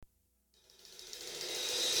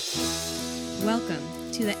Welcome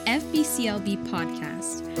to the FBCLB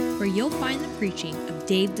podcast, where you'll find the preaching of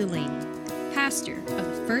Dave Delaney, pastor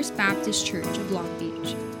of the First Baptist Church of Long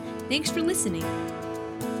Beach. Thanks for listening.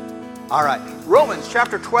 All right, Romans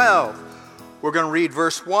chapter 12. We're going to read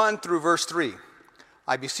verse 1 through verse 3.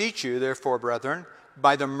 I beseech you, therefore, brethren,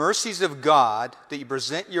 by the mercies of God, that you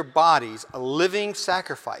present your bodies a living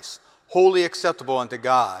sacrifice, wholly acceptable unto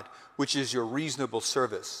God, which is your reasonable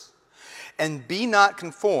service. And be not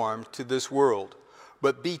conformed to this world,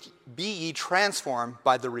 but be ye transformed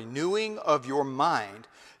by the renewing of your mind,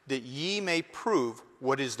 that ye may prove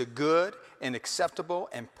what is the good and acceptable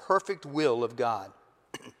and perfect will of God.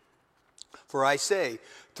 For I say,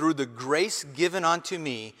 through the grace given unto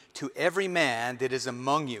me, to every man that is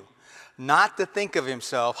among you, not to think of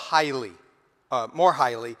himself more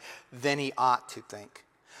highly than he ought to think,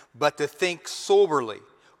 but to think soberly,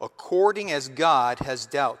 according as God has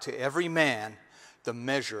dealt to every man the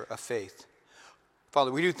measure of faith.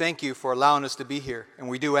 Father, we do thank you for allowing us to be here, and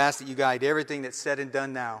we do ask that you guide everything that's said and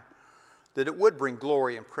done now, that it would bring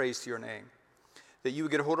glory and praise to your name, that you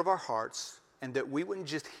would get a hold of our hearts, and that we wouldn't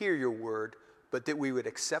just hear your word, but that we would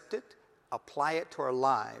accept it, apply it to our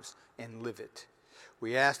lives, and live it.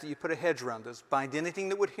 We ask that you put a hedge around us, bind anything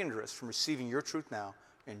that would hinder us from receiving your truth now,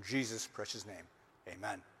 in Jesus' precious name.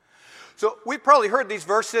 Amen. So we've probably heard these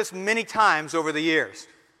verses many times over the years.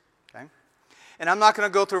 Okay? And I'm not going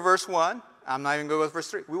to go through verse 1. I'm not even going to go with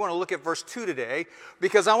verse 3. We want to look at verse 2 today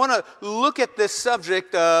because I want to look at this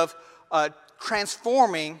subject of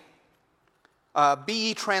transforming, be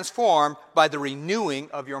ye transformed by the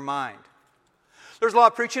renewing of your mind. There's a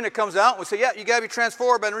lot of preaching that comes out and we say, yeah, you got to be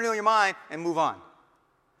transformed by renewing your mind and move on.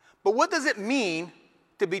 But what does it mean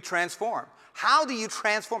to be transformed? How do you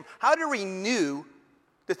transform? How do you renew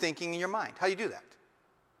the thinking in your mind? How do you do that?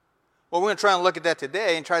 Well, we're going to try and look at that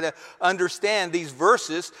today and try to understand these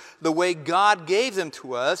verses the way God gave them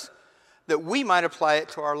to us, that we might apply it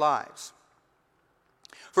to our lives.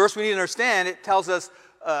 First, we need to understand it tells us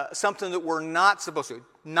something that we're not supposed to do,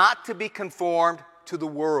 not to be conformed to the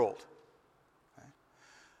world. Okay?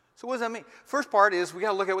 So what does that mean? First part is we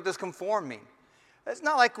got to look at what does conform mean. It's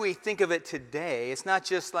not like we think of it today. It's not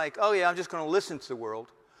just like, oh yeah, I'm just going to listen to the world.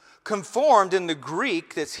 Conformed in the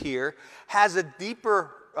Greek that's here has a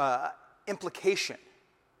deeper implication.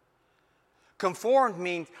 Conformed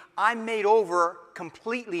means I'm made over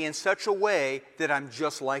completely in such a way that I'm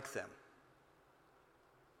just like them.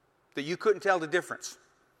 That you couldn't tell the difference.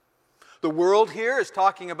 The world here is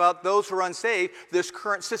talking about those who are unsaved, this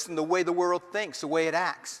current system, the way the world thinks, the way it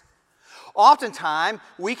acts. Oftentimes,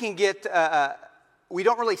 we can get, we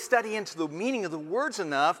don't really study into the meaning of the words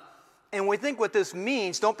enough. And we think what this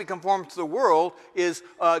means, don't be conformed to the world, is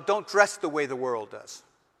don't dress the way the world does.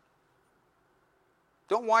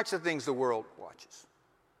 Don't watch the things the world watches.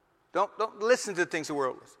 Don't listen to the things the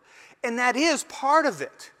world listens. And that is part of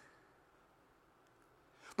it.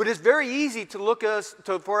 But it's very easy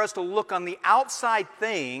for us to look on the outside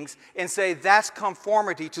things and say that's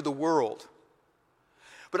conformity to the world.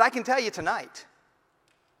 But I can tell you tonight,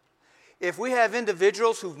 if we have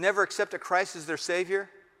individuals who've never accepted Christ as their Savior,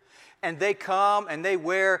 and they come and they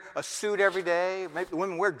wear a suit every day. Maybe the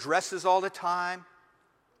women wear dresses all the time.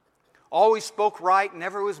 Always spoke right,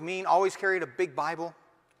 never was mean, always carried a big Bible.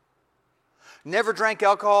 Never drank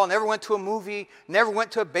alcohol, never went to a movie, never went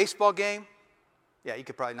to a baseball game. Yeah, you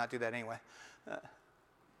could probably not do that anyway.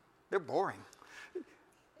 They're boring.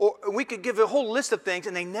 Or we could give a whole list of things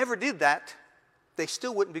and they never did that. They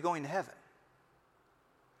still wouldn't be going to heaven.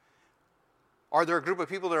 Are there a group of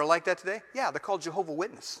people that are like that today? Yeah, they're called Jehovah's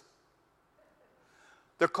Witnesses.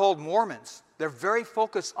 They're called Mormons. They're very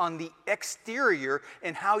focused on the exterior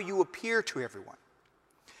and how you appear to everyone.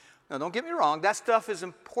 Now, don't get me wrong. That stuff is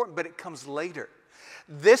important, but it comes later.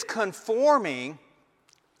 This conforming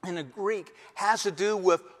in the Greek has to do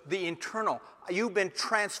with the internal. You've been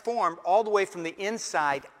transformed all the way from the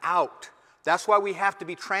inside out. That's why we have to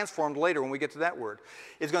be transformed later when we get to that word.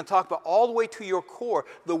 It's going to talk about all the way to your core.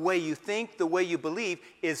 The way you think, the way you believe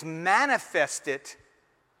is manifested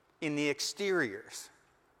in the exteriors.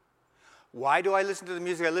 Why do I listen to the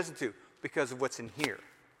music I listen to? Because of what's in here.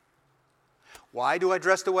 Why do I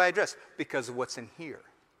dress the way I dress? Because of what's in here.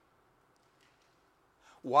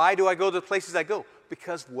 Why do I go to the places I go?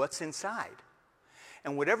 Because what's inside.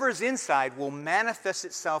 And whatever is inside will manifest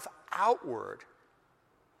itself outward.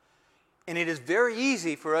 And it is very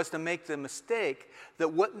easy for us to make the mistake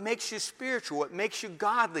that what makes you spiritual, what makes you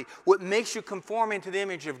godly, what makes you conform into the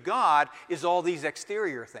image of God is all these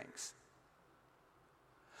exterior things.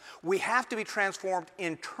 We have to be transformed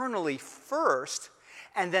internally first,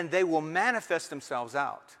 and then they will manifest themselves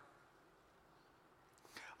out.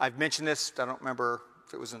 I've mentioned this, I don't remember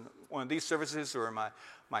if it was in one of these services or in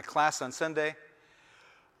my class on Sunday.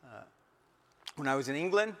 When I was in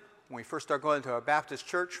England, when we first started going to our Baptist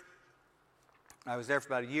church, I was there for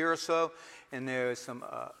about a year or so, and there was some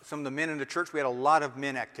of the men in the church. We had a lot of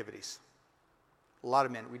men activities. A lot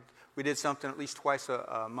of men. We did something at least twice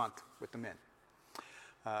a month with the men.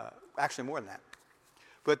 Actually, more than that.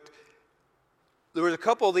 But there was a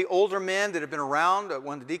couple of the older men that had been around,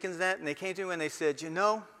 one of the deacons and they came to me and they said,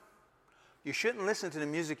 you shouldn't listen to the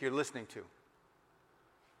music you're listening to.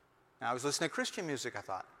 Now, I was listening to Christian music, I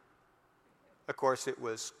thought. Of course, it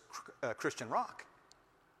was Christian rock.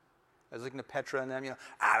 I was listening to Petra and them,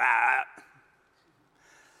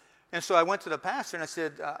 And so I went to the pastor and I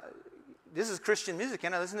said, this is Christian music.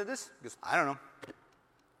 Can I listen to this? He goes, I don't know.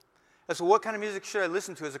 I said, what kind of music should I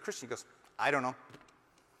listen to as a Christian? He goes, I don't know.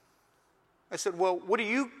 I said, well, what do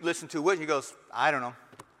you listen to? He goes, I don't know.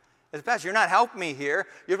 As a pastor, you're not helping me here.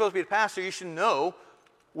 You're supposed to be the pastor. You should know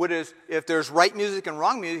if there's right music and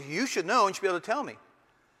wrong music, you should know and you should be able to tell me.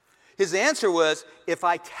 His answer was, if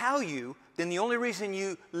I tell you, then the only reason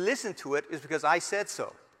you listen to it is because I said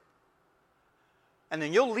so. And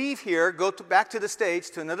then you'll leave here, back to the States,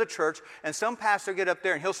 to another church, and some pastor get up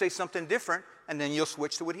there and he'll say something different, and then you'll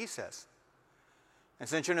switch to what he says. And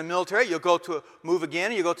since you're in the military, you'll move again,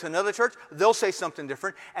 and you go to another church, they'll say something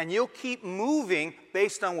different, and you'll keep moving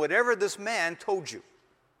based on whatever this man told you.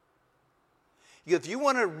 If you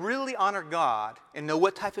want to really honor God and know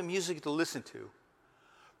what type of music to listen to,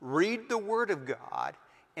 read the Word of God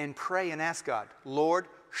and pray and ask God, Lord,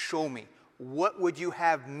 show me. What would you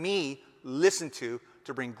have me listen to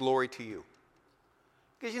bring glory to you?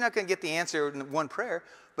 Because you're not going to get the answer in one prayer,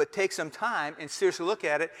 but take some time and seriously look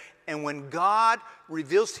at it. And when God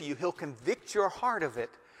reveals to you, He'll convict your heart of it.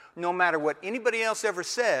 No matter what anybody else ever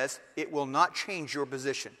says, it will not change your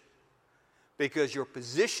position. Because your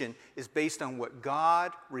position is based on what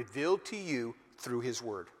God revealed to you through His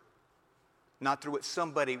Word. Not through what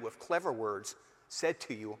somebody with clever words said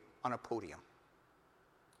to you on a podium.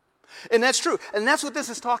 And that's true. And that's what this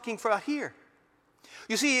is talking about here.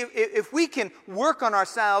 You see, if we can work on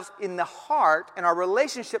ourselves in the heart and our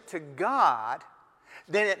relationship to God,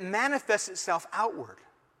 then it manifests itself outward.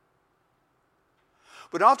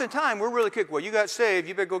 But oftentimes, we're really quick. Well, you got saved,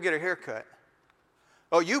 you better go get a haircut.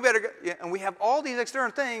 Oh, you better go. Yeah, and we have all these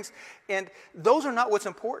external things, and those are not what's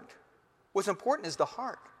important. What's important is the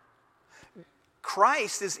heart.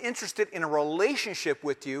 Christ is interested in a relationship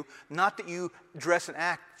with you, not that you dress and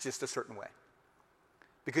act just a certain way.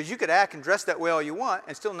 Because you could act and dress that way all you want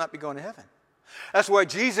and still not be going to heaven. That's why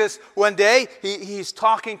Jesus, one day, he's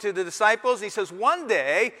talking to the disciples. He says, one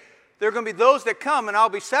day, there are going to be those that come and I'll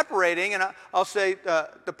be separating and I'll say,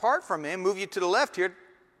 depart from me and move you to the left here.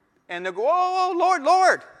 And they'll go, oh, Lord,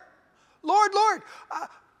 Lord. Lord, Lord.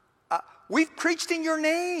 We've preached in your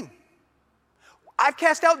name. I've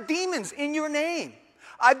cast out demons in your name.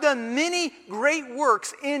 I've done many great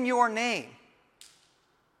works in your name.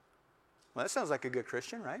 Well, that sounds like a good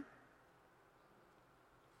Christian, right?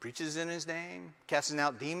 Preaches in his name, casting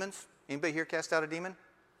out demons. Anybody here cast out a demon?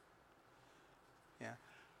 Yeah.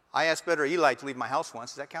 I asked Better Eli to leave my house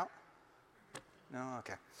once. Does that count? No?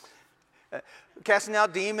 Okay. Casting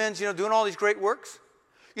out demons, doing all these great works.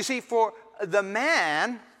 You see, for the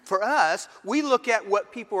man, for us, we look at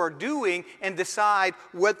what people are doing and decide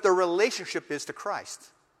what their relationship is to Christ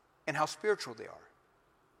and how spiritual they are.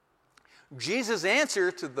 Jesus' answer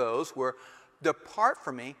to those were, depart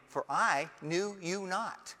from me, for I knew you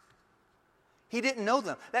not. He didn't know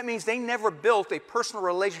them. That means they never built a personal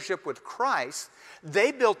relationship with Christ.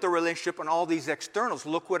 They built the relationship on all these externals.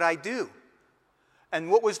 Look what I do. And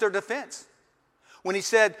what was their defense? When he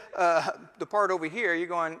said, depart over here,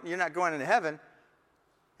 you're not going into heaven.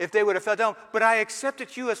 If they would have fell down, but I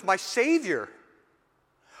accepted you as my Savior.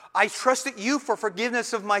 I trusted you for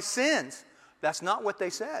forgiveness of my sins. That's not what they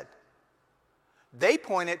said. They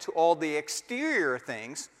pointed to all the exterior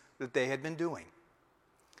things that they had been doing.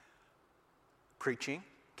 Preaching,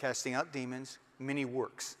 casting out demons, many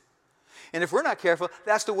works. And if we're not careful,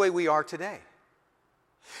 that's the way we are today.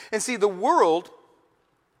 And see, the world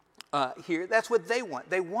here, that's what they want.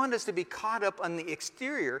 They want us to be caught up on the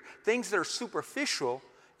exterior, things that are superficial,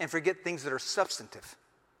 and forget things that are substantive,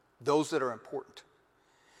 those that are important.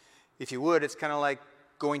 If you would, it's kind of like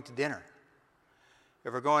going to dinner.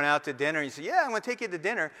 If we're going out to dinner and you say, yeah, I'm going to take you to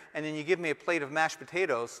dinner, and then you give me a plate of mashed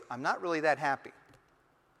potatoes, I'm not really that happy.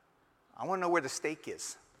 I want to know where the steak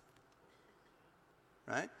is.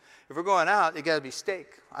 Right? If we're going out, it got to be steak.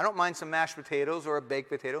 I don't mind some mashed potatoes or a baked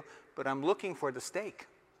potato, but I'm looking for the steak.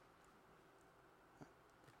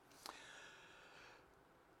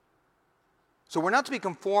 So we're not to be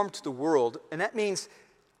conformed to the world, and that means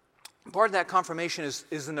part of that confirmation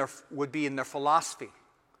would be in their philosophy,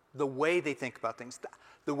 the way they think about things,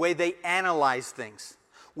 the way they analyze things,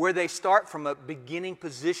 where they start from a beginning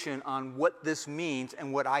position on what this means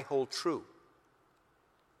and what I hold true.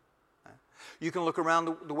 You can look around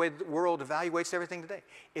the way the world evaluates everything today.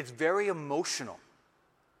 It's very emotional.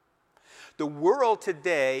 The world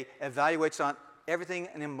today evaluates on everything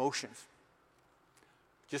in emotions.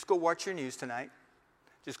 Just go watch your news tonight.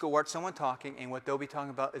 Just go watch someone talking, and what they'll be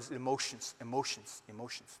talking about is emotions.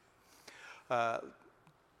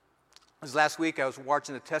 This last week, I was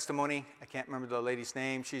watching a testimony. I can't remember the lady's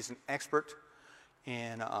name. She's an expert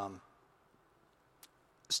in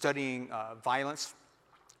studying violence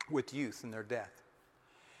with youth and their death.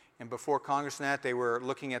 And before Congress and that, they were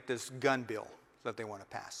looking at this gun bill that they want to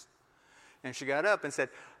pass. And she got up and said,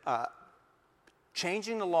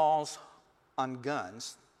 changing the laws on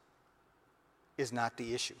guns is not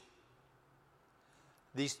the issue.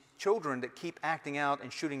 These children that keep acting out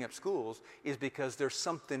and shooting up schools is because there's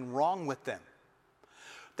something wrong with them.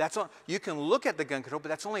 That's all. You can look at the gun control, but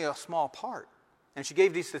that's only a small part. And she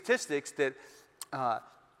gave these statistics that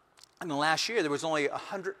in the last year there was only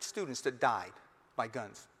 100 students that died by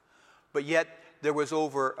guns. But yet there was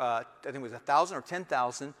over, I think it was 1,000 or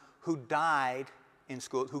 10,000 who died in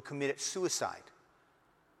school, who committed suicide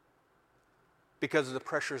because of the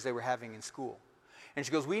pressures they were having in school. And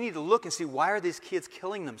she goes, we need to look and see, why are these kids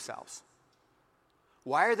killing themselves?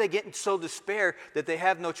 Why are they getting so despair that they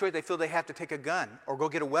have no choice? They feel they have to take a gun or go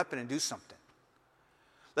get a weapon and do something.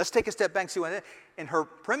 Let's take a step back and see why that. And her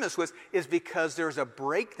premise is because there's a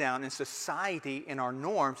breakdown in society in our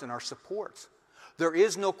norms and our supports. There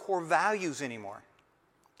is no core values anymore.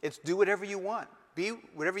 It's do whatever you want. Be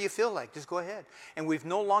whatever you feel like. Just go ahead. And we've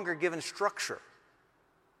no longer given structure.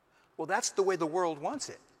 Well, that's the way the world wants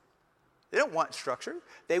it. They don't want structure.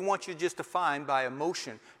 They want you just defined by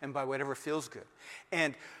emotion and by whatever feels good.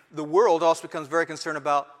 And the world also becomes very concerned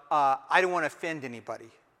about, I don't want to offend anybody.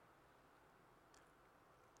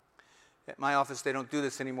 At my office, they don't do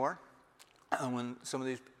this anymore. When some of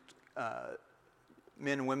these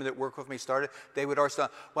men and women that work with me started, they would always say,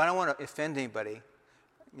 well, I don't want to offend anybody.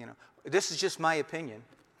 You know, this is just my opinion.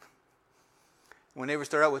 When they would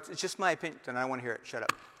start out with, it's just my opinion, then I don't want to hear it. Shut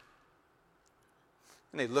up.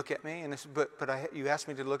 And they look at me and they say, but you asked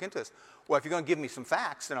me to look into this. Well, if you're going to give me some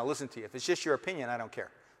facts, then I'll listen to you. If it's just your opinion, I don't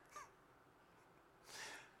care.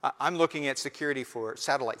 I'm looking at security for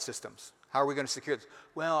satellite systems. How are we going to secure this?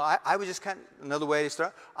 Well, I was just another way to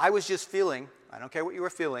start. I was just feeling, I don't care what you were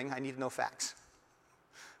feeling, I need to know facts.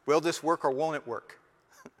 Will this work or won't it work?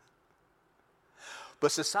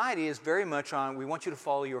 But society is very much on, we want you to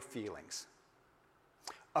follow your feelings.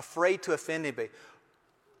 Afraid to offend anybody.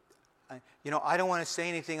 I don't want to say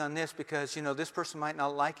anything on this because, this person might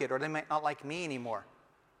not like it or they might not like me anymore.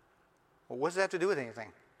 Well, what does that have to do with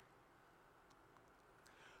anything?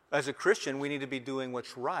 As a Christian, we need to be doing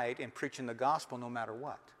what's right and preaching the gospel no matter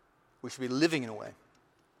what. We should be living in a way.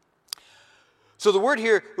 So the word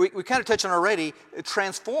here, we kind of touched on already,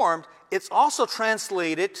 transformed. It's also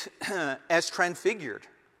translated as transfigured.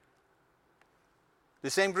 The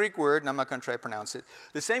same Greek word, and I'm not going to try to pronounce it.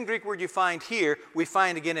 The same Greek word you find here, we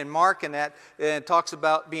find again in Mark, and that it talks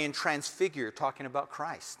about being transfigured, talking about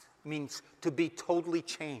Christ. It means to be totally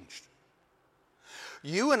changed.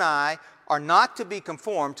 You and I are not to be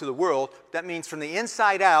conformed to the world. That means from the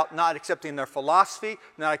inside out, not accepting their philosophy,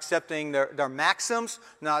 not accepting their maxims,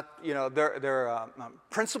 not their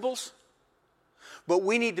principles. But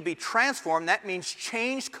we need to be transformed. That means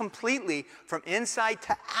changed completely from inside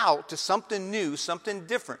to out to something new, something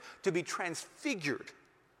different, to be transfigured.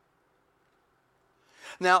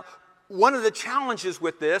 Now, one of the challenges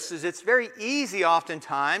with this is it's very easy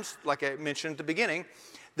oftentimes, like I mentioned at the beginning,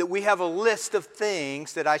 that we have a list of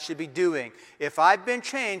things that I should be doing. If I've been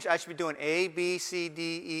changed, I should be doing A, B, C,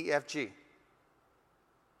 D, E, F, G.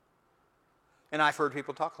 And I've heard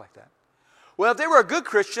people talk like that. Well, if they were a good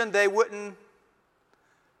Christian, they wouldn't.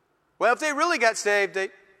 Well, if they really got saved,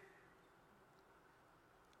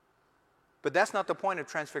 But that's not the point of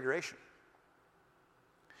transfiguration.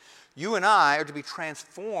 You and I are to be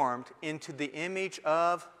transformed into the image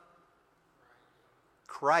of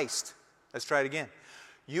Christ. Let's try it again.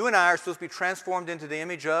 You and I are supposed to be transformed into the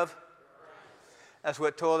image of Christ. That's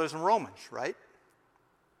what told us in Romans, right?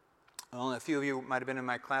 Well, a few of you might have been in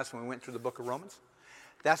my class when we went through the book of Romans.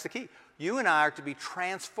 That's the key. You and I are to be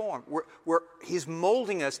transformed. He's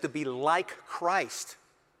molding us to be like Christ.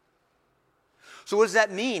 So what does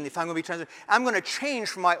that mean if I'm going to be transformed? I'm going to change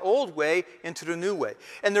from my old way into the new way.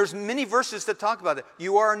 And there's many verses that talk about it.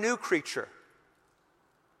 You are a new creature.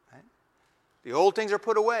 Right? The old things are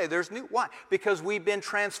put away. There's new. Why? Because we've been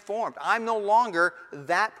transformed. I'm no longer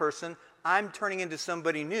that person. I'm turning into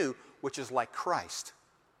somebody new, which is like Christ.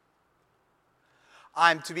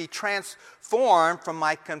 I'm to be transformed from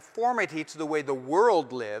my conformity to the way the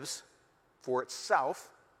world lives for itself,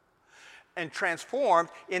 and transformed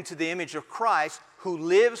into the image of Christ, who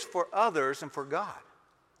lives for others and for God.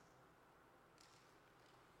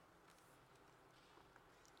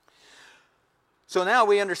 So now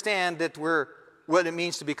we understand that what it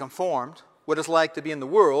means to be conformed, what it's like to be in the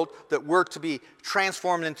world, that we're to be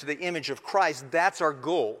transformed into the image of Christ. That's our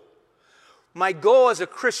goal. My goal as a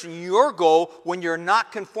Christian, your goal when you're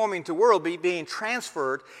not conforming to the world, but being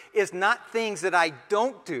transferred, is not things that I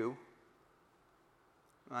don't do.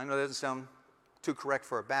 I know that doesn't sound too correct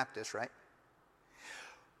for a Baptist, right?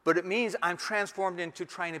 But it means I'm transformed into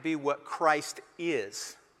trying to be what Christ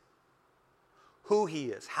is. Who He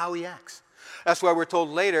is, how He acts. That's why we're told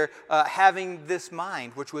later, having this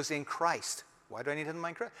mind, which was in Christ. Why do I need to have the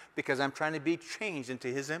mind in Christ? Because I'm trying to be changed into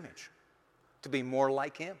His image, to be more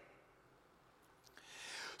like Him.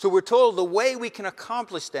 So we're told the way we can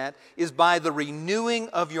accomplish that is by the renewing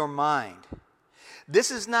of your mind. This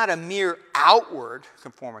is not a mere outward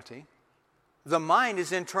conformity. The mind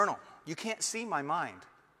is internal. You can't see my mind.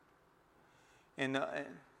 And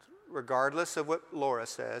regardless of what Laura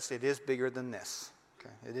says, it is bigger than this.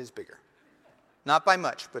 Okay, it is bigger. Not by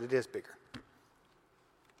much, but it is bigger.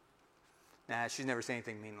 Nah, she's never said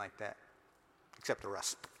anything mean like that, except to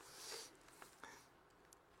Russ.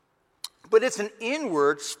 But it's an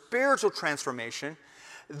inward spiritual transformation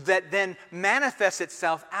that then manifests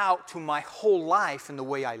itself out to my whole life in the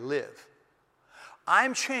way I live.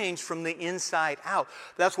 I'm changed from the inside out.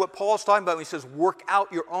 That's what Paul's talking about when he says work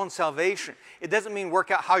out your own salvation. It doesn't mean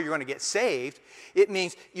work out how you're going to get saved. It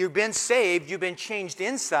means you've been saved, you've been changed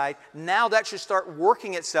inside. Now that should start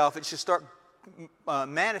working itself. It should start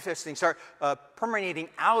manifesting, start permeating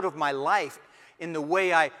out of my life in the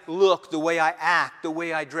way I look, the way I act, the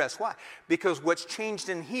way I dress. Why? Because what's changed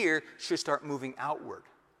in here should start moving outward.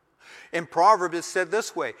 In Proverbs it's said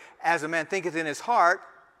this way, as a man thinketh in his heart,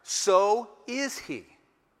 so is he.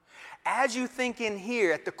 As you think in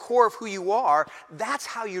here, at the core of who you are, that's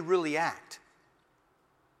how you really act.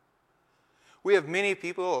 We have many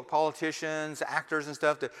people, politicians, actors and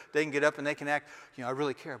stuff, that they can get up and they can act, I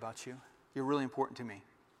really care about you. You're really important to me.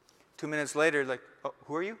 2 minutes later, like, oh,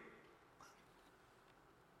 who are you?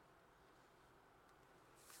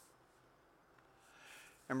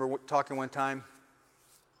 I remember talking one time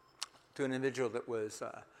to an individual that was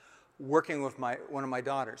working with one of my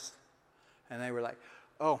daughters. And they were like,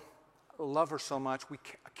 oh, I love her so much. We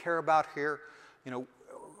care about her.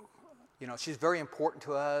 She's very important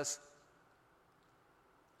to us.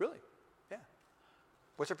 Really? Yeah.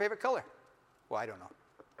 What's her favorite color? Well, I don't know.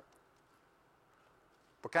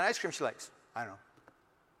 What kind of ice cream she likes? I don't know.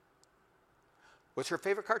 What's her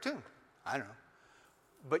favorite cartoon? I don't know.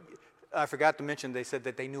 But I forgot to mention, they said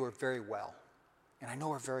that they knew her very well. And I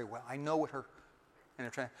know her very well. I know what her, and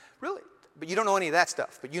they're trying, really? But you don't know any of that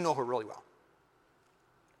stuff, but you know her really well.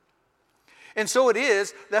 And so it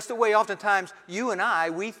is, that's the way oftentimes you and I,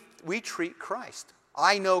 we treat Christ.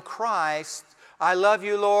 I know Christ. I love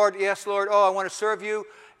you, Lord. Yes, Lord. Oh, I want to serve you.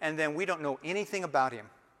 And then we don't know anything about Him.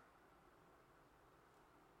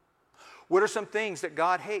 What are some things that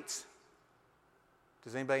God hates?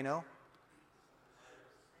 Does anybody know?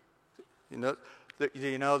 Do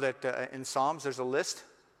you know that in Psalms there's a list?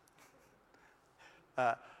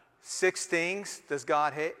 6 things does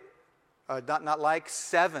God hate, not like.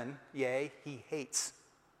 7, yea, He hates.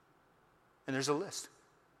 And there's a list.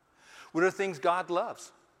 What are the things God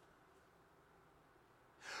loves?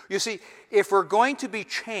 You see, if we're going to be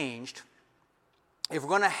changed, if we're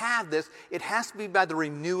going to have this, it has to be by the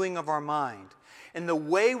renewing of our mind. And the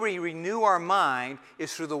way we renew our mind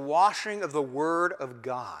is through the washing of the Word of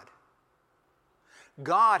God.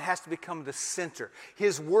 God has to become the center.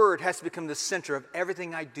 His Word has to become the center of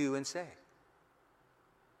everything I do and say.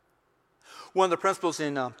 One of the principles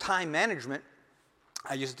in time management,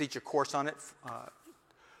 I used to teach a course on it.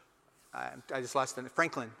 I just lost it.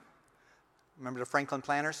 Franklin. Remember the Franklin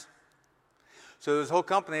planners? So there was a whole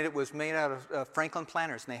company that was made out of Franklin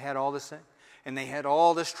planners, and they had all this, and they had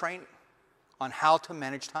all this training on how to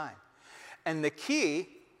manage time. And the key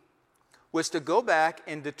was to go back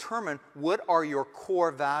and determine what are your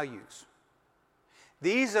core values.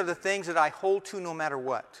 These are the things that I hold to no matter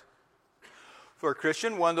what. For a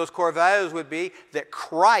Christian, one of those core values would be that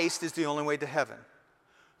Christ is the only way to heaven.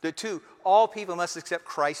 That 2, all people must accept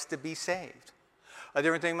Christ to be saved. A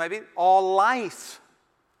different thing might be, all life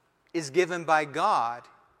is given by God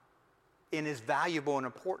and is valuable and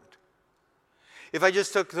important. If I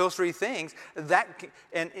just took those three things,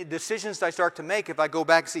 and decisions I start to make, if I go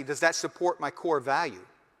back and see, does that support my core value?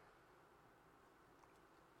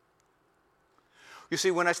 You see,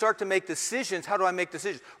 when I start to make decisions, how do I make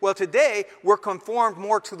decisions? Well, today, we're conformed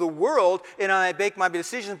more to the world, and I make my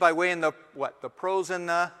decisions by weighing the pros and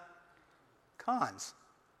the cons.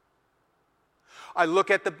 I look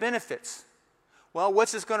at the benefits. Well,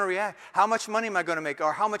 what's this going to react? How much money am I going to make?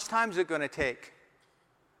 Or how much time is it going to take?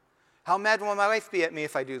 How mad will my wife be at me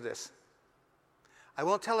if I do this? I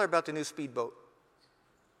won't tell her about the new speedboat.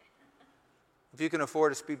 If you can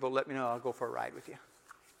afford a speedboat, let me know. I'll go for a ride with you.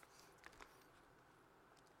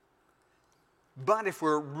 But if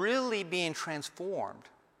we're really being transformed,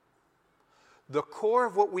 the core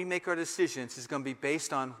of what we make our decisions is going to be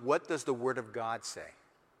based on what does the Word of God say.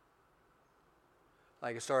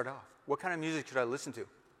 Like I started off, what kind of music should I listen to?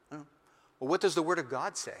 Well, what does the Word of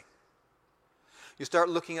God say? You start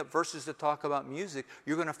looking at verses that talk about music,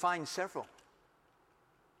 you're going to find several.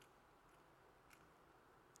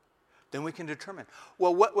 Then we can determine,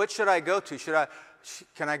 well, what should I go to?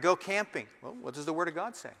 Can I go camping? Well, what does the Word of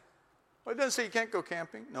God say? Well, it doesn't say you can't go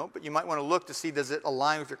camping. No, but you might want to look to see, does it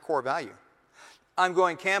align with your core value? I'm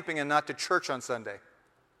going camping and not to church on Sunday.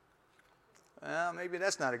 Well, maybe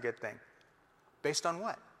that's not a good thing. Based on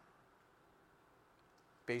what?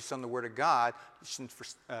 Based on the Word of God,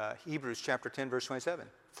 Hebrews chapter 10, verse 27.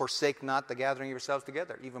 Forsake not the gathering of yourselves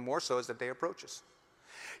together, even more so as the day approaches.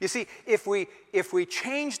 You see, if we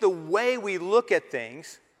change the way we look at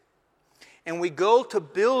things, and we go to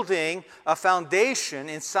building a foundation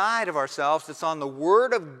inside of ourselves that's on the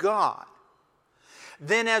Word of God,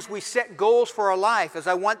 then as we set goals for our life, as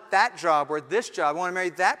I want that job or this job, I want to marry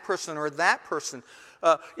that person or that person,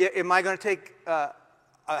 am I going to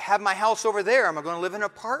have my house over there? Am I going to live in an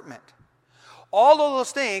apartment? All of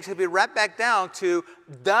those things can be wrapped back down to,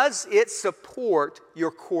 does it support your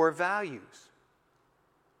core values?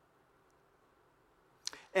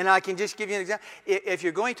 And I can just give you an example. If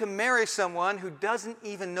you're going to marry someone who doesn't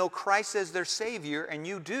even know Christ as their Savior, and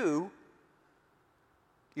you do,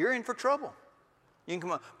 you're in for trouble. You can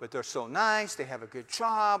come up, but they're so nice, they have a good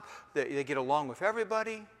job, they get along with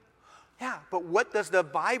everybody. Yeah, but what does the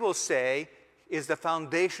Bible say is the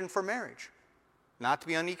foundation for marriage? Not to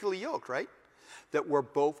be unequally yoked, right? That we're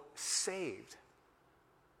both saved.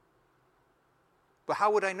 But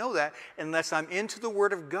how would I know that unless I'm into the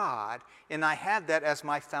Word of God and I have that as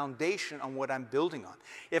my foundation on what I'm building on?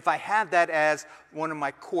 If I have that as one of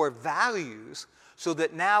my core values, so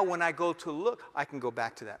that now when I go to look, I can go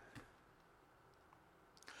back to that.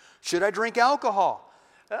 Should I drink alcohol?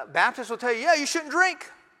 Baptists will tell you, yeah, you shouldn't drink.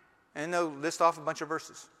 And they'll list off a bunch of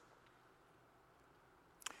verses.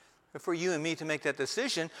 But for you and me to make that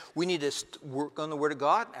decision, we need to work on the Word of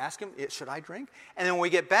God, ask Him, should I drink? And then when we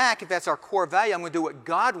get back, if that's our core value, I'm going to do what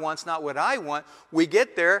God wants, not what I want. We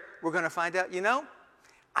get there, we're going to find out,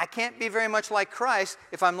 I can't be very much like Christ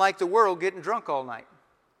if I'm like the world, getting drunk all night.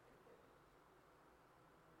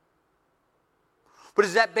 But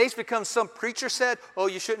is that based because some preacher said, oh,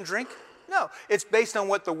 you shouldn't drink? No, it's based on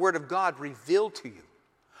what the Word of God revealed to you.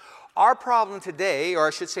 Our problem today, or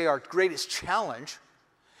I should say our greatest challenge,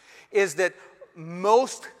 is that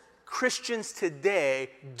most Christians today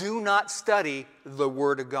do not study the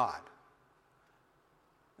Word of God.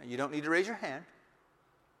 Now, you don't need to raise your hand.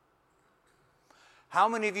 How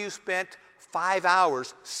many of you spent 5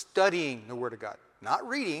 hours studying the Word of God? Not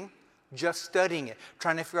reading, just studying it,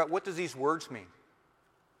 trying to figure out what does these words mean.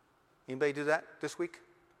 Anybody do that this week?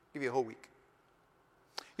 I'll give you a whole week.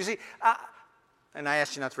 You see, and I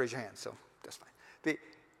asked you not to raise your hand, so that's fine.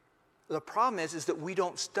 The problem is that we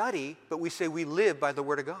don't study, but we say we live by the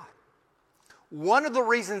Word of God. One of the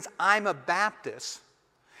reasons I'm a Baptist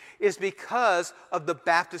is because of the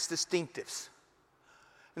Baptist distinctives.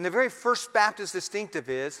 And the very first Baptist distinctive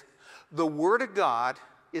is the Word of God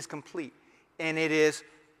is complete. And it is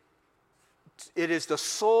the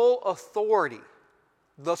sole authority.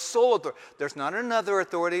 The sole authority. There's not another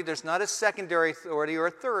authority. There's not a secondary authority or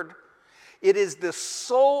a third. It is the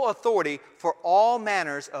sole authority for all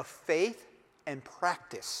manners of faith and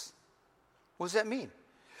practice. What does that mean?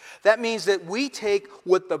 That means that we take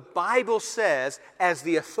what the Bible says as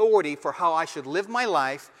the authority for how I should live my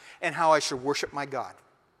life and how I should worship my God.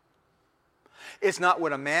 It's not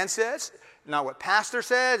what a man says, not what pastor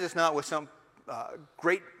says, it's not what some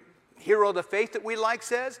great hero of the faith that we like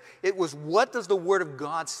says. It was, what does the Word of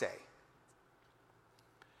God say?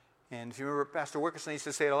 And if you remember, Pastor Wilkerson used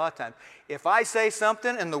to say it a lot of times. If I say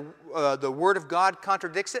something and the Word of God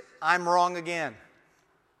contradicts it, I'm wrong again.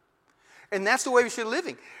 And that's the way we should be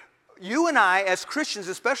living. you and I, as Christians,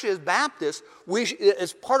 especially as Baptists,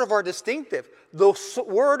 as part of our distinctive, the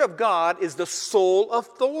Word of God is the sole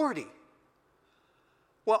authority.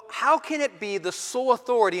 Well, how can it be the sole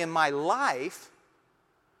authority in my life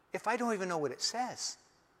if I don't even know what it says?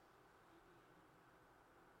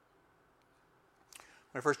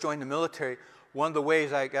 When I first joined the military, one of the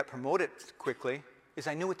ways I got promoted quickly is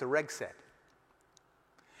I knew what the regs said.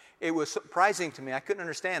 It was surprising to me. I couldn't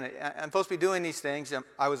understand it. I'm supposed to be doing these things.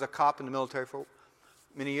 I was a cop in the military for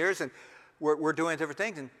many years, and we're doing different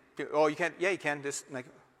things. And, oh, you can't? Yeah, you can. Just like,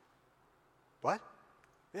 what?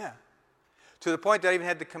 Yeah. To the point that I even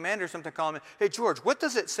had the commander something call me, hey, George, what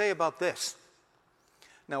does it say about this?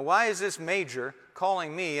 Now, why is this major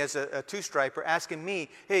calling me as a two-striper, asking me,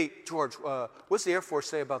 hey, George, what's the Air Force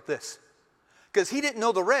say about this? Because he didn't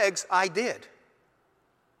know the regs, I did.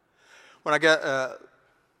 When I got...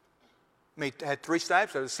 had 3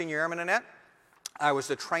 stripes. I was a senior airman in that. I was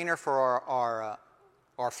the trainer for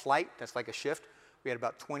our flight. That's like a shift. We had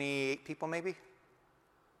about 28 people maybe,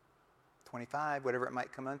 25, whatever it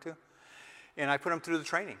might come into. And I put them through the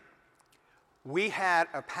training. We had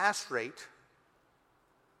a pass rate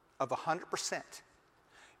of 100%.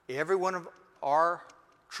 Every one of our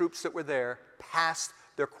troops that were there passed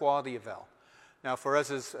their quality eval. Now, for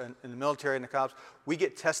us as in the military and the cops, we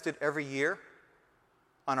get tested every year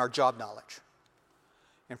on our job knowledge.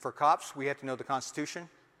 And for cops, we had to know the Constitution.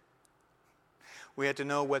 We had to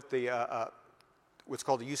know what the what's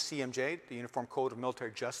called the UCMJ, the Uniform Code of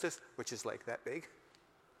Military Justice, which is like that big.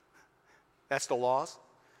 That's the laws.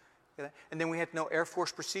 And then we had to know Air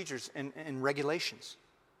Force procedures and regulations.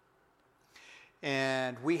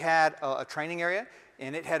 And we had a training area,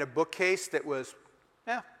 and it had a bookcase that was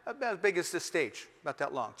about as big as this stage, about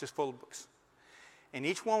that long, just full of books. And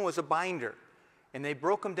each one was a binder. And they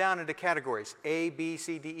broke them down into categories, A, B,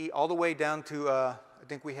 C, D, E, all the way down to, I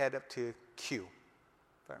think we had up to Q,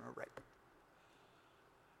 if I remember right.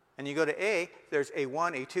 And you go to A, there's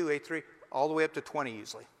A1, A2, A3, all the way up to 20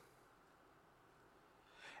 usually.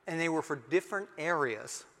 And they were for different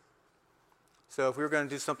areas. So if we were going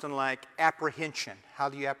to do something like apprehension, how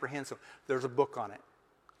do you apprehend something? There's a book on it.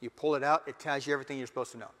 You pull it out, it tells you everything you're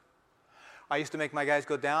supposed to know. I used to make my guys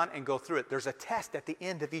go down and go through it. There's a test at the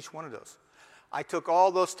end of each one of those. I took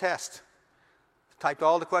all those tests, typed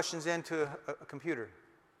all the questions into a computer.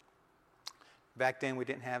 Back then, we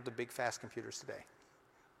didn't have the big, fast computers today.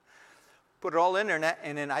 Put it all in there,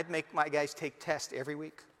 and then I'd make my guys take tests every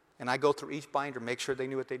week. And I go through each binder, make sure they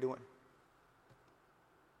knew what they're doing.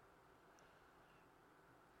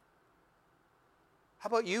 How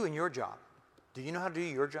about you and your job? Do you know how to do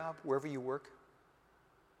your job wherever you work?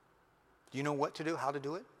 Do you know what to do, how to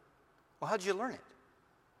do it? Well, how did you learn it?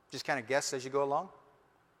 Just kind of guess as you go along?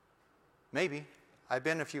 Maybe. I've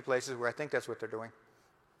been in a few places where I think that's what they're doing.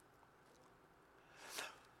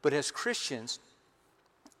 But as Christians,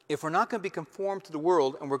 if we're not going to be conformed to the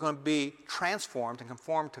world and we're going to be transformed and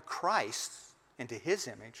conformed to Christ and to His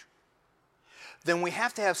image, then we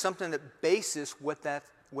have to have something that bases what that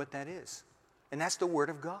is. And that's the Word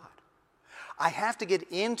of God. I have to get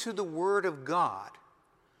into the Word of God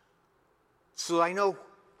so I know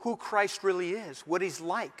who Christ really is, what He's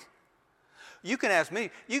like. You can ask me,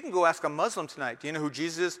 you can go ask a Muslim tonight, do you know who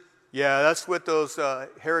Jesus is? Yeah, that's what those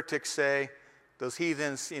heretics say. Those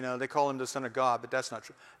heathens, they call Him the Son of God, but that's not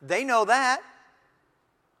true. They know that.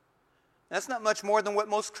 That's not much more than what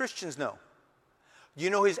most Christians know. Do you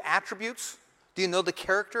know His attributes? Do you know the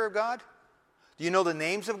character of God? Do you know the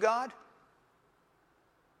names of God?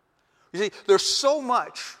 You see, there's so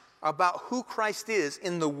much about who Christ is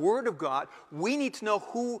in the Word of God. We need to know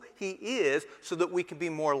who He is so that we can be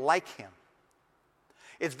more like Him.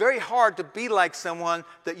 It's very hard to be like someone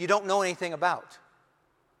that you don't know anything about.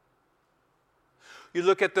 You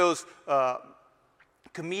look at those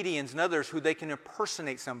comedians and others who they can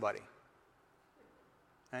impersonate somebody.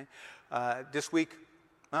 Right? This week,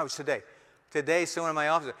 no, it was today. Today, someone in my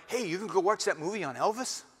office said, hey, you can go watch that movie on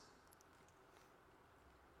Elvis?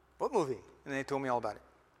 What movie? And they told me all about it.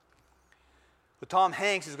 But Tom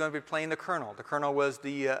Hanks is going to be playing the Colonel. The Colonel was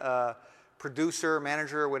the producer,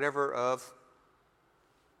 manager, whatever, of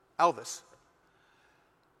Elvis.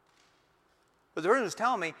 But the person was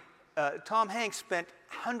telling me, Tom Hanks spent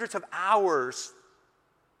hundreds of hours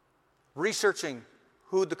researching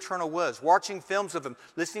who the Colonel was, watching films of him,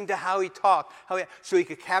 listening to how he talked, so he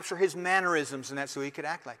could capture his mannerisms and that, so he could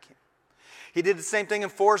act like him. He did the same thing in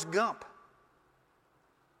Forrest Gump.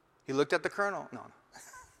 He looked at the Colonel. No.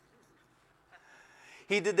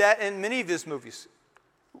 He did that in many of his movies.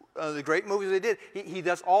 The great movies they did. He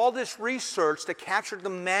does all this research to capture the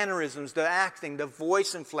mannerisms, the acting, the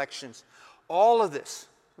voice inflections, all of this.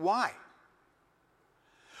 Why?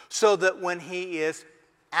 So that when he is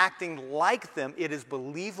acting like them, it is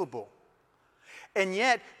believable. And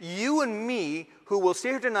yet, you and me, who will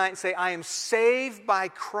sit here tonight and say, I am saved by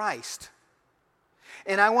Christ,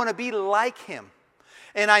 and I want to be like him,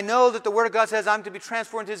 and I know that the Word of God says I'm to be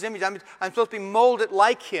transformed into his image, I'm supposed to be molded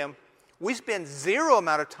like him, we spend zero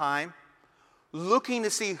amount of time looking to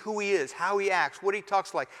see who he is, how he acts, what he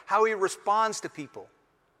talks like, how he responds to people.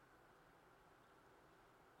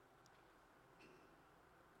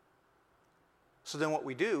 So then what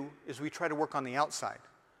we do is we try to work on the outside.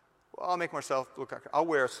 Well, I'll make myself look like, I'll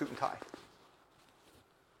wear a suit and tie.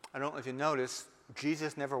 I don't know if you noticed,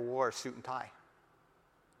 Jesus never wore a suit and tie.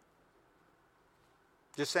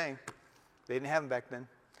 Just saying. They didn't have them back then.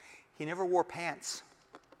 He never wore pants.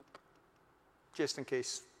 Just in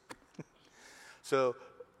case. So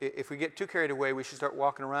if we get too carried away, we should start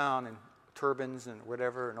walking around in turbans and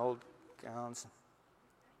whatever and old gowns.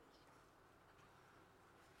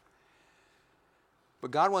 But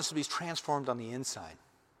God wants to be transformed on the inside.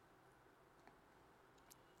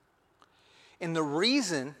 And the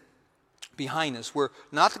reason behind this, we're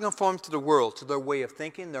not to conform to the world, to their way of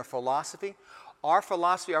thinking, their philosophy. Our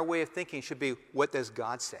philosophy, our way of thinking should be, what does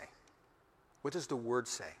God say? What does the Word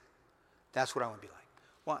say? That's what I want to be like.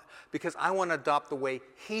 Why? Because I want to adopt the way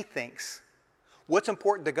he thinks. What's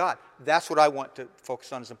important to God? That's what I want to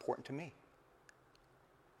focus on is important to me.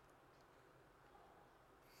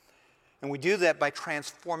 And we do that by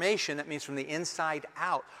transformation. That means from the inside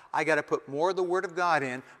out. I got to put more of the Word of God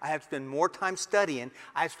in. I have to spend more time studying.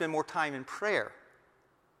 I have to spend more time in prayer.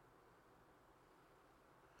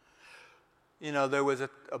 You know, there was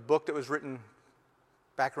a book that was written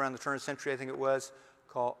back around the turn of the century, I think it was,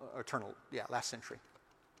 called last century.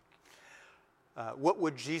 What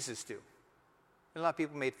would Jesus do? A lot of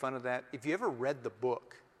people made fun of that. If you ever read the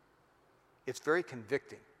book, it's very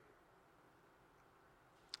convicting.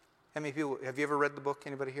 How many people, have you ever read the book?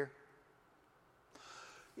 Anybody here?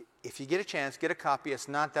 If you get a chance, get a copy. It's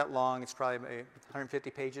not that long. It's probably 150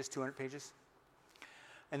 pages, 200 pages.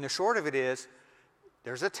 And the short of it is,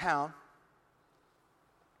 there's a town,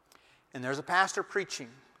 and there's a pastor preaching,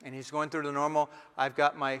 and he's going through the normal, I've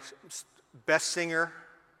got my best singer.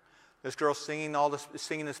 This girl's singing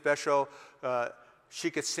the special. She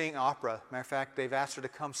could sing opera. Matter of fact, they've asked her to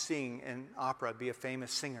come sing in opera, be a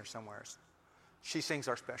famous singer somewhere. She sings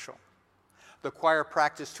our special. The choir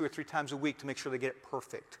practice 2 or 3 times a week to make sure they get it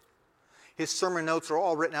perfect. His sermon notes are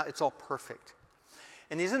all written out. It's all perfect.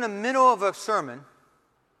 And he's in the middle of a sermon,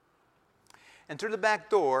 and through the back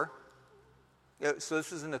door, so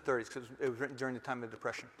this was in the 30s because it was written during the time of the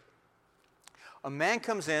Depression. A man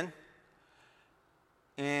comes in,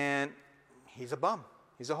 and he's a bum.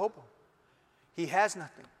 He's a hobo. He has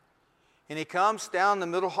nothing. And he comes down the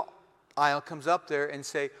middle aisle, comes up there and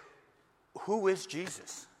say, who is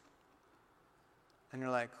Jesus? And they're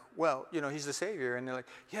like, well, you know, he's the Savior. And they're like,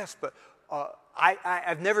 yes, but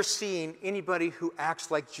I've never seen anybody who acts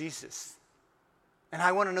like Jesus. And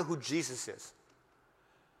I want to know who Jesus is.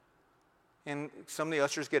 And some of the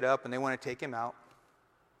ushers get up and they want to take him out.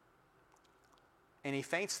 And he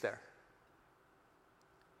faints there.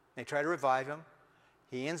 They try to revive him.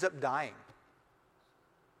 He ends up dying.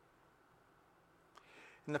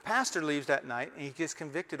 And the pastor leaves that night, and he gets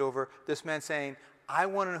convicted over this man saying, I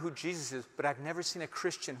want to know who Jesus is, but I've never seen a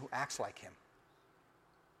Christian who acts like him.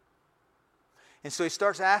 And so he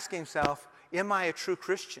starts asking himself, am I a true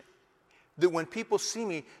Christian? That when people see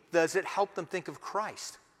me, does it help them think of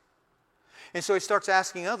Christ? And so he starts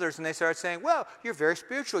asking others, and they start saying, well, you're very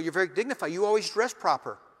spiritual, you're very dignified, you always dress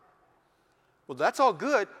proper. Well, that's all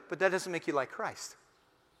good, but that doesn't make you like Christ.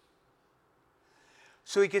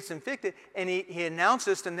 So he gets convicted, and he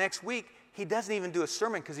announces the next week he doesn't even do a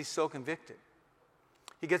sermon because he's so convicted.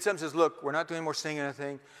 He gets up and says, look, we're not doing more singing or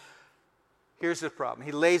anything. Here's the problem.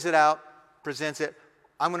 He lays it out, presents it.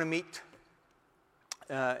 I'm going to meet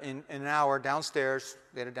in an hour downstairs.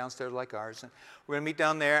 They had a downstairs like ours. And we're going to meet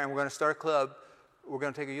down there, and we're going to start a club. We're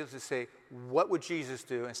going to take a youth to say, what would Jesus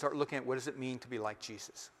do? And start looking at what does it mean to be like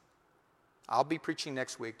Jesus. I'll be preaching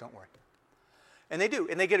next week, don't worry. And they do.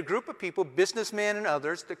 And they get a group of people, businessmen and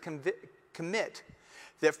others, that commit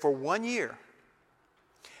that for 1 year,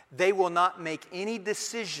 they will not make any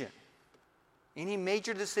decision, any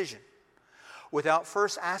major decision, without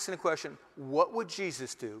first asking the question, what would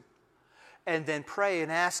Jesus do? And then pray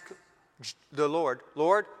and ask the Lord,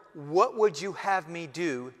 Lord, what would you have me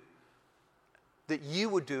do that you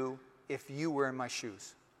would do if you were in my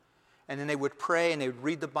shoes? And then they would pray and they would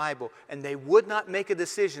read the Bible. And they would not make a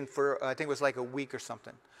decision for, I think it was like a week or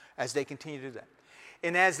something, as they continue to do that.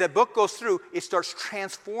 And as the book goes through, it starts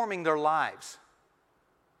transforming their lives.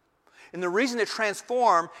 And the reason they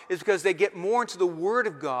transform is because they get more into the Word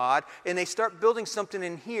of God and they start building something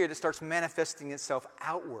in here that starts manifesting itself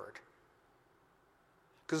outward.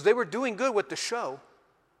 Because they were doing good with the show,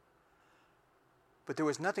 but there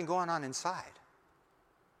was nothing going on inside.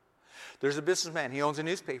 There's a businessman. He owns a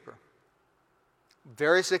newspaper.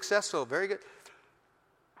 Very successful, very good.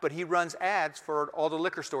 But he runs ads for all the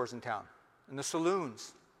liquor stores in town and the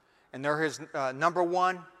saloons. And they're his number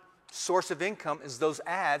one source of income is those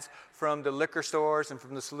ads from the liquor stores and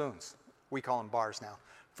from the saloons. We call them bars now,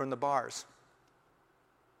 from the bars.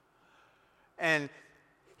 And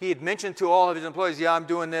he had mentioned to all of his employees, yeah, I'm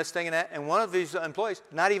doing this thing and that. And one of his employees,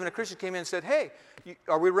 not even a Christian, came in and said, hey,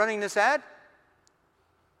 are we running this ad?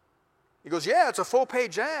 He goes, yeah, it's a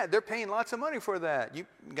full-page ad. They're paying lots of money for that. You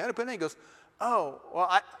got to put it in. He goes, oh,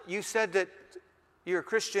 well, you said that you're a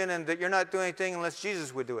Christian and that you're not doing anything unless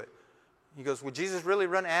Jesus would do it. He goes, would Jesus really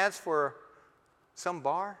run ads for some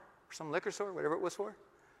bar or some liquor store, whatever it was for? And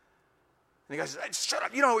the guy says, shut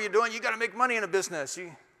up, you know what you're doing. You got to make money in a business.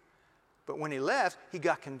 But when he left, he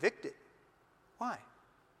got convicted. Why?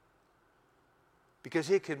 Because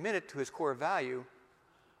he had committed to his core value,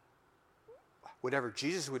 whatever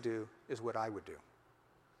Jesus would do is what I would do.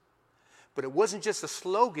 But it wasn't just a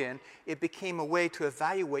slogan, it became a way to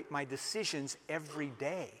evaluate my decisions every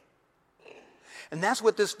day. And that's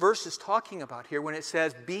what this verse is talking about here when it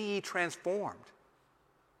says, be ye transformed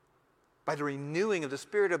by the renewing of the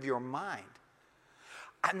spirit of your mind.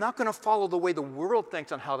 I'm not going to follow the way the world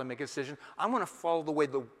thinks on how to make a decision. I'm going to follow the way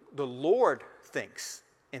the Lord thinks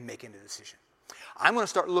in making a decision. I'm going to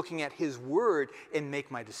start looking at His Word and make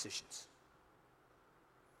my decisions.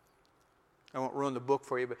 I won't ruin the book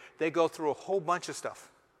for you, but they go through a whole bunch of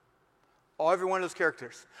stuff. Every one of those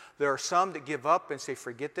characters. There are some that give up and say,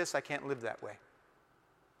 forget this, I can't live that way.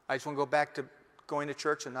 I just want to go back to going to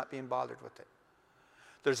church and not being bothered with it.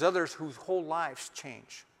 There's others whose whole lives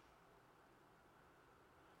change.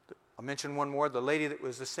 I'll mention one more, the lady that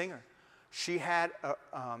was the singer. She had,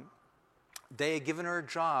 they had given her a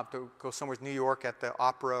job to go somewhere in New York at the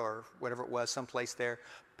opera or whatever it was, someplace there,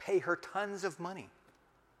 pay her tons of money.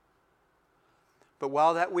 But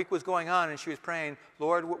while that week was going on and she was praying,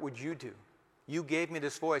 Lord, what would you do? You gave me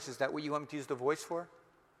this voice. Is that what you want me to use the voice for?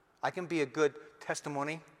 I can be a good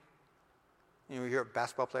testimony. You hear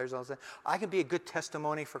basketball players all the time. I can be a good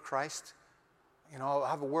testimony for Christ. I'll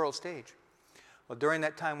have a world stage. Well, during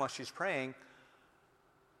that time while she's praying,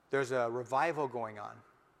 there's a revival going on.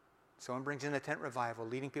 Someone brings in a tent revival,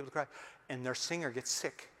 leading people to Christ, and their singer gets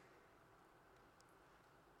sick.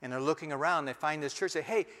 And they're looking around. They find this church. Say,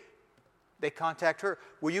 hey, they contact her.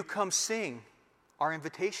 Will you come sing our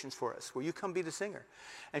invitations for us? Will you come be the singer?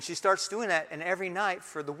 And she starts doing that, and every night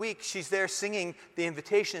for the week, she's there singing the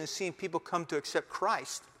invitation and seeing people come to accept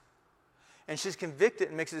Christ. And she's convicted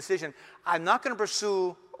and makes a decision. I'm not going to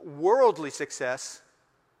pursue worldly success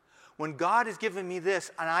when God has given me this,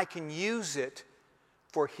 and I can use it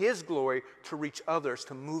for His glory to reach others,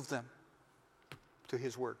 to move them to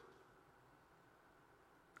His Word.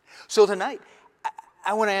 So tonight,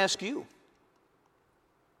 I want to ask you,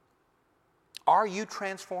 are you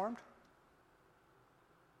transformed?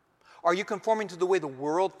 Are you conforming to the way the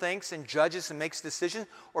world thinks and judges and makes decisions?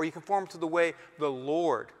 Or are you conforming to the way the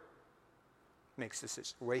Lord makes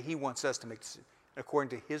decisions, the way He wants us to make decisions,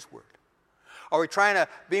 according to His Word? Are we trying to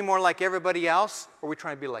be more like everybody else, or are we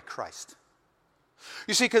trying to be like Christ?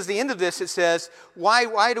 You see, because the end of this, it says,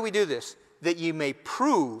 why do we do this? That ye may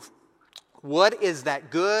prove what is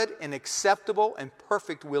that good and acceptable and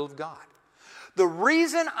perfect will of God. The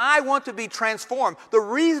reason I want to be transformed, the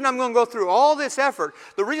reason I'm going to go through all this effort,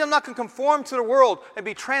 the reason I'm not going to conform to the world and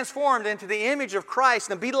be transformed into the image of Christ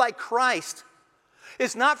and be like Christ,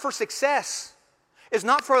 is not for success. It's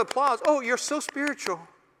not for applause. Oh, you're so spiritual.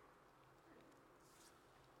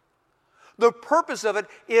 The purpose of it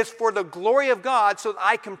is for the glory of God so that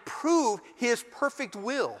I can prove His perfect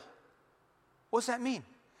will. What does that mean?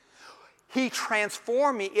 He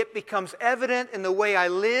transformed me. It becomes evident in the way I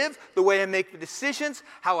live, the way I make the decisions,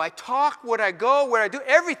 how I talk, where I go, where I do,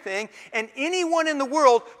 everything. And anyone in the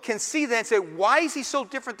world can see that and say, why is he so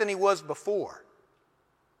different than he was before?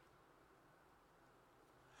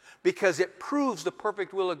 Because it proves the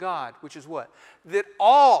perfect will of God, which is what? That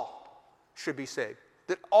all should be saved.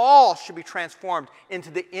 That all should be transformed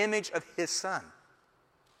into the image of His Son.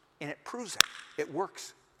 And it proves it. It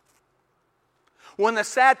works. One of the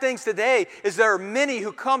sad things today is there are many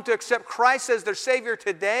who come to accept Christ as their Savior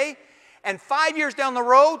today, and 5 years down the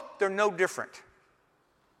road, they're no different.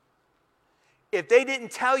 If they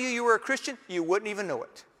didn't tell you you were a Christian, you wouldn't even know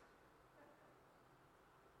it.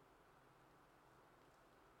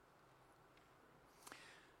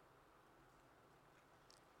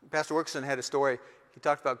 Pastor Wilkerson had a story. He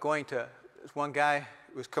talked about going to this one guy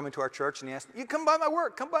who was coming to our church, and he asked, "You come by my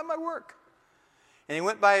work, come by my work." And he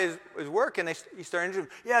went by his work, and he started interviewing,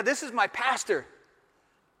 "Yeah, this is my pastor."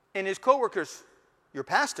 And his coworkers, "Your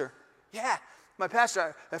pastor?" "Yeah, my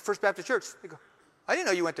pastor at First Baptist Church." They go, "I didn't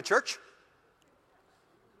know you went to church."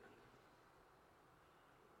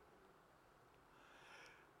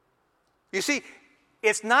 You see,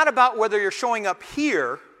 it's not about whether you're showing up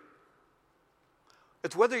here.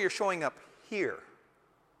 It's whether you're showing up here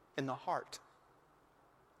in the heart.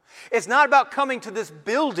 It's not about coming to this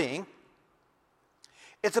building.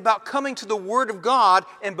 It's about coming to the Word of God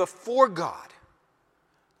and before God.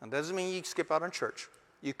 That doesn't mean you skip out on church.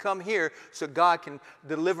 You come here so God can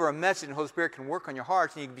deliver a message and the Holy Spirit can work on your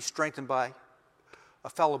hearts and you can be strengthened by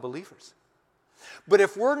fellow believers. But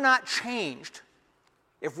if we're not changed,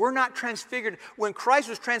 if we're not transfigured, when Christ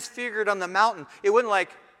was transfigured on the mountain, it wasn't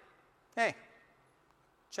like, "Hey,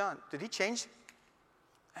 John, did he change?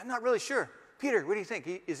 I'm not really sure. Peter, what do you think?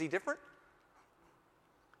 Is he different?"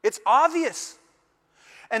 It's obvious.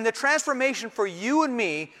 And the transformation for you and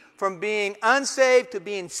me from being unsaved to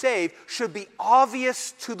being saved should be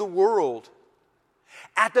obvious to the world.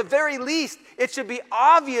 At the very least, it should be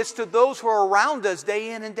obvious to those who are around us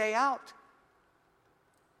day in and day out.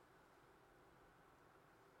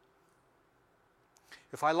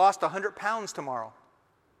 If I lost 100 pounds tomorrow,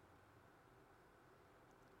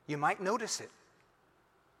 you might notice it.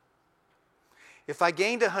 If I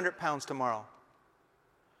gained 100 pounds tomorrow,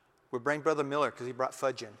 we'll bring Brother Miller because he brought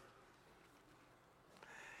fudge in.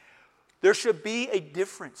 There should be a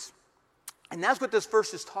difference. And that's what this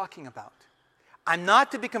verse is talking about. I'm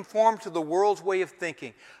not to be conformed to the world's way of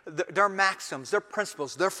thinking, their maxims, their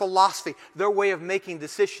principles, their philosophy, their way of making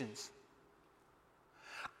decisions.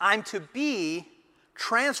 I'm to be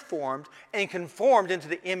transformed and conformed into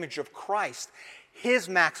the image of Christ. His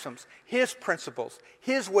maxims, His principles,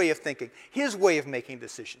 His way of thinking, His way of making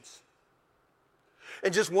decisions.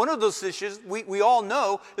 And just one of those decisions we all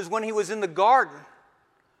know is when He was in the garden.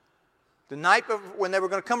 The night when they were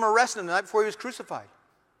going to come arrest Him, the night before He was crucified.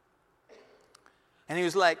 And He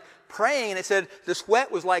was like praying, and it said the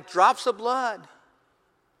sweat was like drops of blood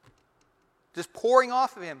just pouring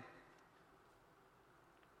off of Him.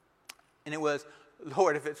 And it was,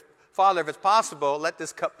 "Lord, Father, if it's possible, let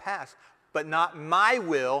this cup pass. But not my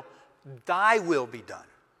will, thy will be done."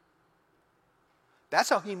 That's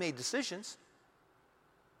how He made decisions.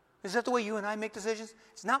 Is that the way you and I make decisions?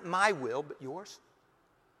 It's not my will, but yours.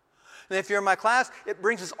 And if you're in my class, it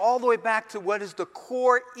brings us all the way back to what is the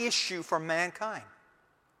core issue for mankind.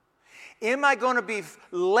 Am I going to be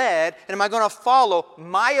led, and am I going to follow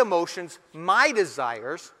my emotions, my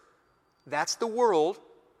desires? That's the world.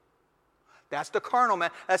 That's the carnal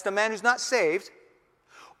man. That's the man who's not saved.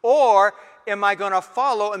 Or am I going to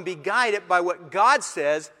follow and be guided by what God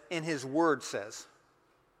says and His Word says?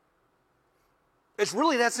 It's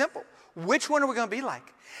really that simple. Which one are we going to be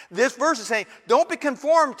like? This verse is saying, don't be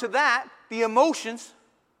conformed to that, the emotions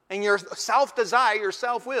and your self-desire, your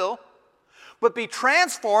self-will, but be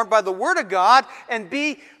transformed by the Word of God and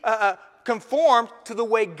be conformed to the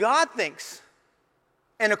way God thinks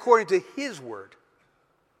and according to His Word.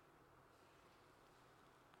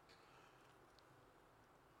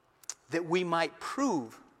 That we might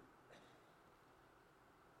prove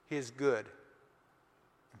His good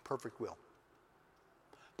and perfect will.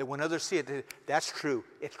 That when others see it, that's true.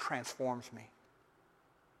 It transforms me.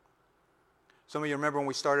 Some of you remember when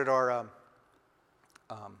we started our,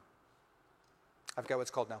 I forgot what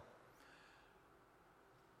it's called now.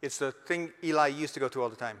 It's the thing Eli used to go to all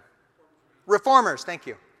the time. Reformers, thank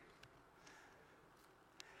you.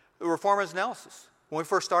 The Reformers analysis. When we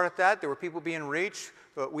first started that, there were people being reached.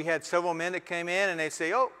 We had several men that came in and they'd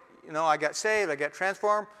say, "Oh, I got saved, I got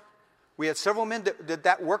transformed." We had several men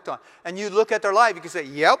that worked on. And you look at their life, you can say,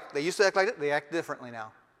 "Yep, they used to act like that. They act differently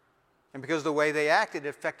now." And because of the way they acted, it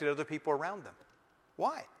affected other people around them.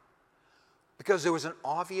 Why? Because there was an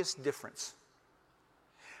obvious difference.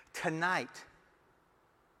 Tonight,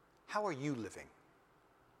 how are you living?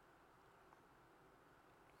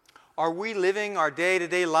 Are we living our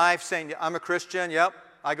day-to-day life saying, "I'm a Christian, yep,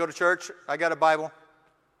 I go to church, I got a Bible.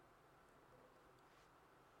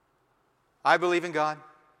 I believe in God"?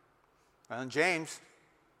 Well, in James,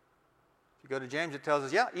 if you go to James, it tells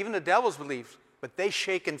us, yeah, even the devils believe, but they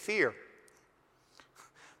shake in fear.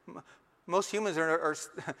 Most humans are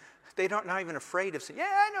they're not even afraid of saying, "Yeah,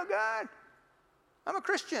 I know God. I'm a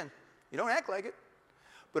Christian." You don't act like it.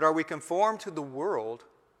 But are we conformed to the world,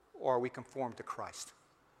 or are we conformed to Christ?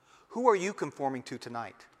 Who are you conforming to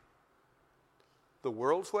tonight? The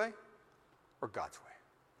world's way or God's way?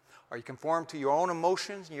 Are you conformed to your own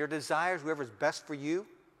emotions and your desires, whoever is best for you?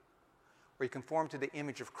 Or you conform to the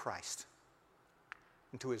image of Christ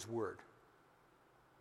and to his word?